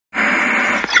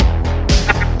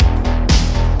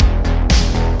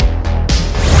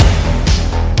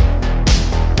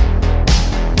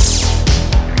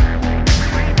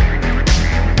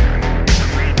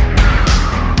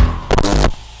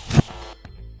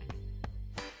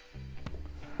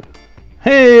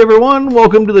Hey everyone,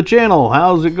 welcome to the channel.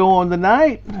 How's it going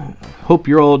tonight? Hope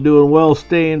you're all doing well,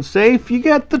 staying safe. You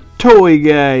got the toy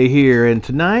guy here, and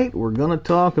tonight we're going to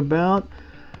talk about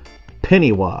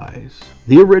Pennywise,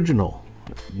 the original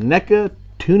NECA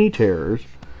Toony Terrors.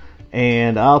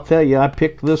 And I'll tell you, I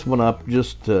picked this one up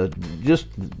just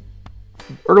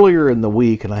earlier in the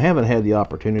week, and I haven't had the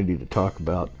opportunity to talk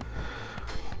about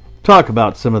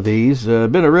some of these.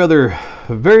 Been a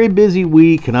very busy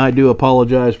week, and I do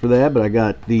apologize for that, but I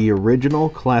got the original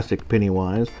classic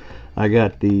Pennywise. I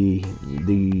got the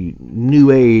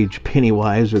new age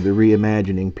Pennywise, or the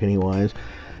reimagining Pennywise,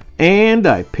 and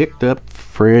I picked up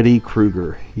Freddy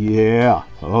Krueger. Yeah,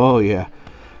 oh yeah.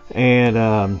 And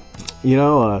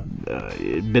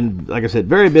it's been, like I said,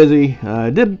 very busy. I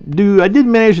did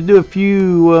manage to do a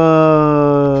few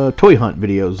toy hunt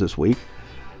videos this week.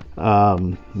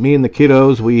 Me and the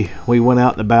kiddos, we went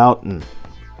out and about and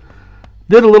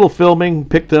did a little filming.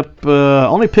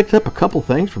 Only picked up a couple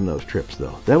things from those trips,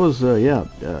 though. That was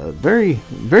very,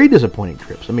 very disappointing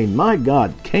trips. I mean, my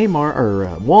God, Kmart or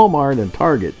Walmart and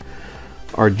Target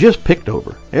are just picked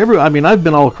over. I've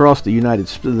been all across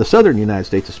the southern United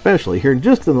States, especially here,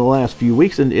 just in the last few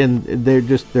weeks, and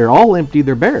they're all empty.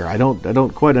 They're bare. I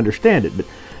don't quite understand it, but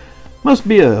must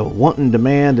be a wanting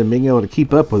demand and being able to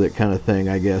keep up with it kind of thing,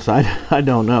 I guess. I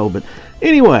don't know. But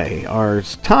anyway, our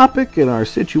topic and our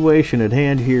situation at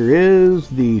hand here is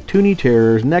the Toony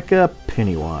Terrors NECA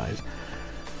Pennywise.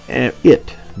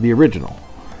 The original.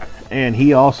 And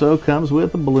he also comes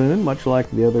with a balloon, much like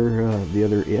the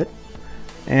other It.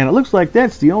 And it looks like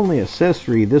that's the only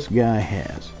accessory this guy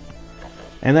has.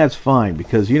 And that's fine,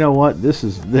 because you know what, this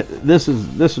is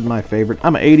my favorite.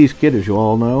 I'm an 80s kid, as you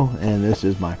all know, and this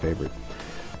is my favorite.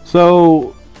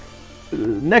 So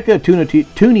NECA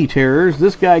Toony Terrors,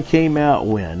 this guy came out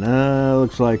when?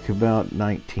 Looks like about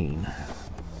 2019.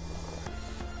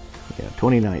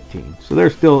 So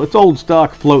they're still, it's old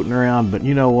stock floating around, but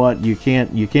you know what, you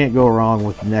can't go wrong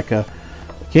with NECA.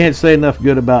 Can't say enough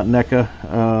good about NECA.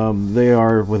 They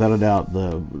are, without a doubt,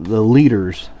 the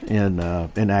leaders in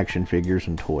action figures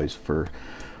and toys for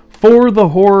the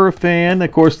horror fan.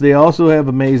 Of course, they also have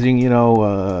amazing,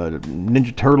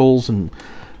 Ninja Turtles, and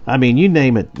I mean, you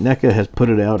name it. NECA has put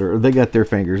it out, or they got their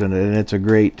fingers in it, and it's a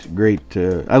great.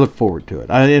 I look forward to it.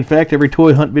 In fact, every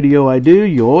toy hunt video I do,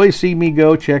 you always see me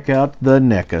go check out the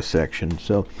NECA section.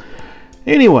 So.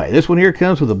 Anyway, this one here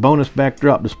comes with a bonus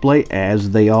backdrop display,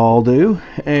 as they all do,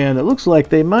 and it looks like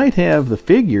they might have the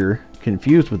figure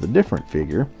confused with a different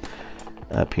figure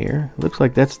up here. Looks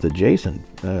like that's the Jason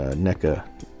NECA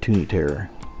Toony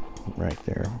Terror right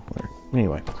there.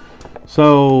 Anyway,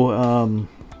 so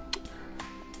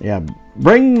yeah,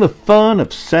 bring the fun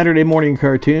of Saturday morning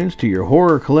cartoons to your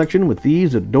horror collection with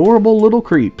these adorable little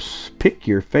creeps. Pick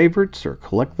your favorites or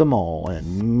collect them all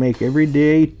and make every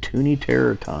day Toony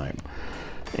Terror time.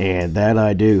 And that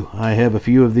I do. I have a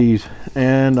few of these,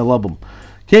 and I love them.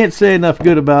 Can't say enough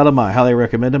good about them. I highly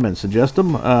recommend them and suggest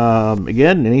them.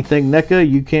 Again, anything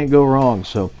NECA, you can't go wrong.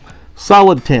 So,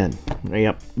 solid 10.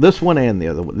 Yep, this one and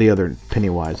the other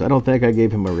Pennywise. I don't think I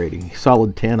gave him a rating.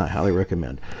 Solid 10. I highly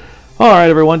recommend. All right,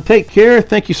 everyone. Take care.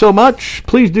 Thank you so much.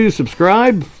 Please do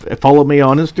subscribe. Follow me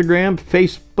on Instagram,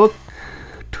 Facebook,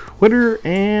 Twitter,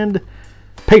 and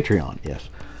Patreon. Yes.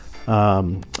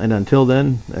 And until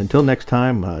next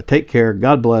time, take care,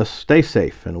 God bless, stay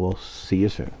safe, and we'll see you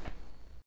soon.